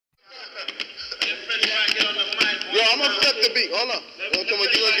hold on. Let me get on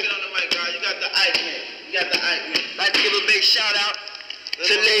the mic, guys. You got the Ike man. You got the Ike man. I'd like to give a big shout out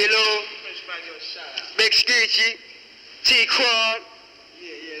to Lalo, Big Screechy, T-Quan,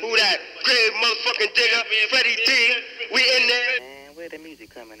 who that great motherfucking digger, Freddie D. We in there. Man, where the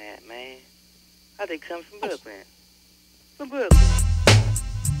music coming at, man? I think it comes from Brooklyn. From Brooklyn.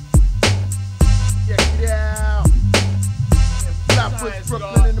 Check it out. Flatbush,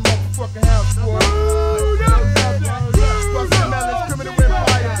 Brooklyn in the motherfucking house, boy. Bustin' Melonz, criminal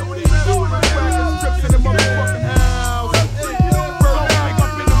empire. Trips in the motherfucking house.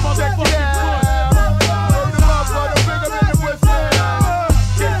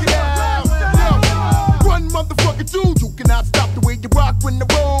 Check it out. One motherfucking dude, you cannot stop the way you rock when the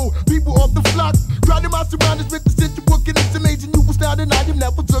roll. People off the flock, crowding my surroundings with the city working. It's amazing you was not and I, you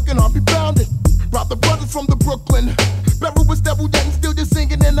never took and I'll be bounded. Rob the brothers from the Brooklyn. Barrel was devil yet and still just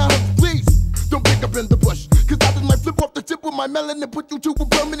singing in the house. Please, don't pick up in the bush. Cause I just might flip off the tip with my melon and put you to a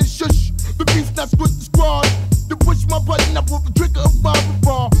permanent shush. The beast not split the squad. To push my button, I pull the trigger of my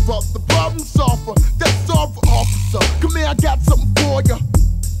revolver. The problem solver, that's all for officer. Come here, I got something for ya.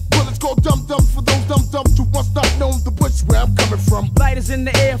 Bullets called dum-dum for those dum-dums who once not known the bush where I'm coming from. Lighters in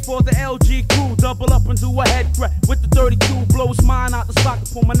the air for the LG crew. Double up and do a head crack with the 32. Blows mine out the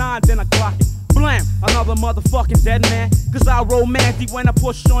socket, pull my 9, then I clock it. Blam, another motherfucking dead man. Cause I romantic when I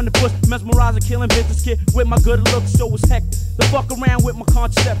push on the push. Mesmerizing, killing bitches, kid with my good looks, so it's hectic. The fuck around with my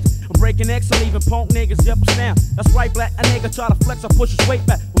concept. I'm breaking X and leaving punk niggas, yep, I'm down. That's right, black, a nigga try to flex, I push his weight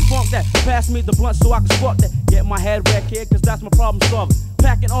back. Well, funk that, pass me the blunt so I can spark that. Get my head wrecked here, cause that's my problem solver.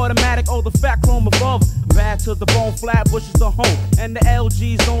 Packing automatic, oh, the fat chrome revolver. Bad to the bone, Flatbush is the home. And the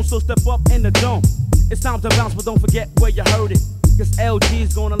LG zone, so step up in the dome. It's time to bounce, but don't forget where you heard it. Cause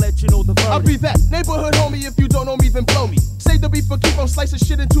LG's gonna let you know the verdict. I'll be that neighborhood homie. If you don't know me, then blow me. Save the beef but keep on slicing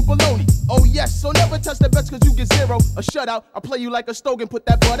shit into bologna. Oh yes, so never touch that bets cause you get zero. A shutout, I play you like a Stogan, put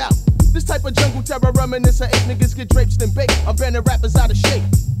that butt out. This type of jungle terror reminiscent, 8 niggas get draped and baked. I'm banning rappers out of shape.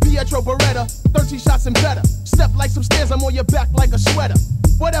 Pietro Beretta, 13 shots and better. Step like some stairs, I'm on your back like a sweater.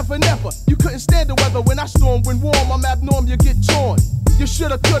 Whatever, never, you couldn't stand the weather. When I storm, when warm, I'm abnorm, you get torn. You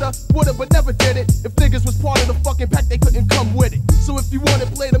shoulda, coulda, woulda, but never did it. If niggas was part of the fucking pack, they couldn't come with it. So if you wanna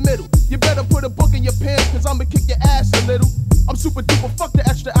play the middle, you better put a book in your pants, cause I'ma kick your ass a little. I'm super duper, fuck the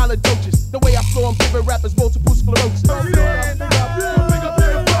extra allodosis. The way I flow, I'm giving rappers multiple sclerosis.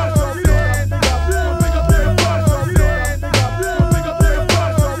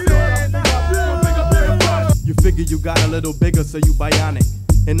 You figure you got a little bigger, so you bionic.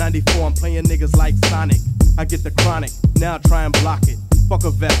 In 94, I'm playing niggas like Sonic. I get the chronic, now try and block it. Fuck a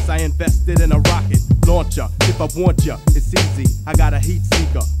vest, I invested in a rocket launcher. If I want ya, it's easy. I got a heat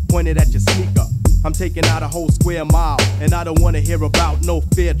seeker pointed at your sneaker. I'm taking out a whole square mile, and I don't wanna hear about no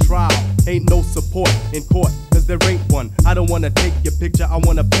fair trial. Ain't no support in court, cause there ain't one. I don't wanna take your picture, I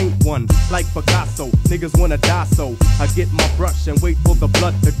wanna paint one. Like Picasso, niggas wanna die, so I get my brush and wait for the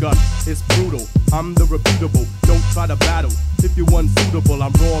blood to gush. It's brutal, I'm the reputable, don't try to battle. If you unsuitable,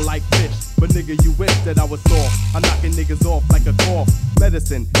 I'm raw like fish. But nigga, you wish that I was soft. I'm knocking niggas off like a cough.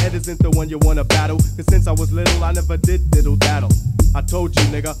 Medicine, head isn't the one you wanna battle. Cause since I was little, I never did diddle daddle. I told you,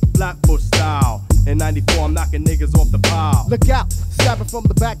 nigga, Flatbush style. In 94, I'm knocking niggas off the pile. Look out, stabbing from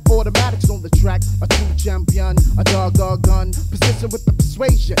the back, automatics on the track. A true champion, a dog or gun. Persistent with the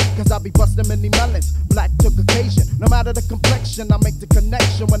persuasion, cause I be busting many melons. Black took occasion, no matter the complexion, I make the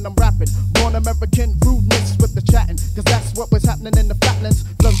connection when I'm rapping. Born American rudeness with the chatting, cause that's what was happening in the flatlands.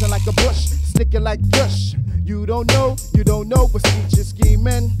 Flourishing like a bush, sticking like gush. You don't know, but speech is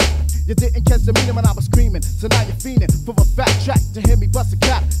scheming. You didn't catch the meaning when I was screaming, so now you're fiending for a fat track to hear me bust a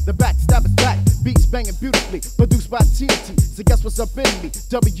cap. The backstab is back, beats banging beautifully, produced by T.N.T. So guess what's up in me?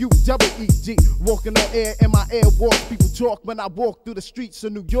 W-W-E-D, walking on air in my air walk. People talk when I walk through the streets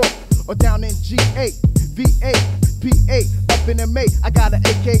of New York or down in G.A., V.A., P.A., up in M.A. I got an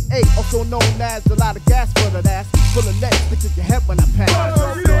A.K.A., also known as a lot of gas for that ass, full of lead, stick to your head when I pass.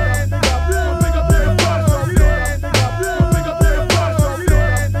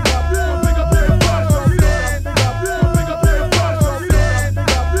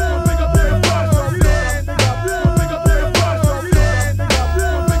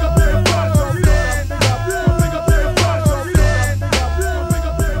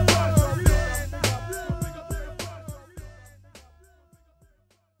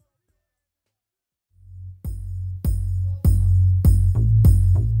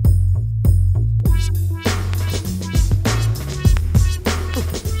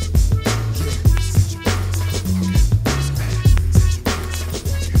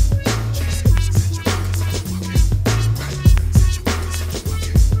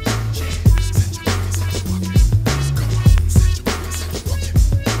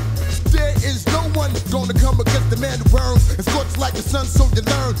 your son so you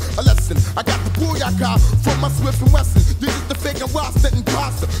learn a lesson. I got the booyaka from my Swift and Wesson. This is the fake and roster and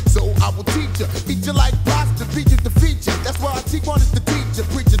pasta. So I will teach you, eat you like pasta, feature to feature. That's why I teach one is the teacher,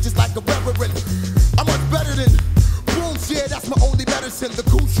 preacher just like a reverend. I'm much better than boom, yeah, that's my only medicine. The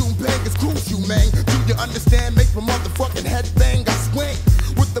cool bang is crucial, man. Do you understand? Make my motherfucking head bang. I swing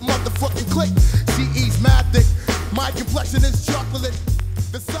with the motherfucking click. CE's mad thick. My complexion is chocolate.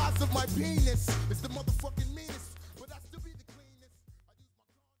 The size of my penis is the motherfucking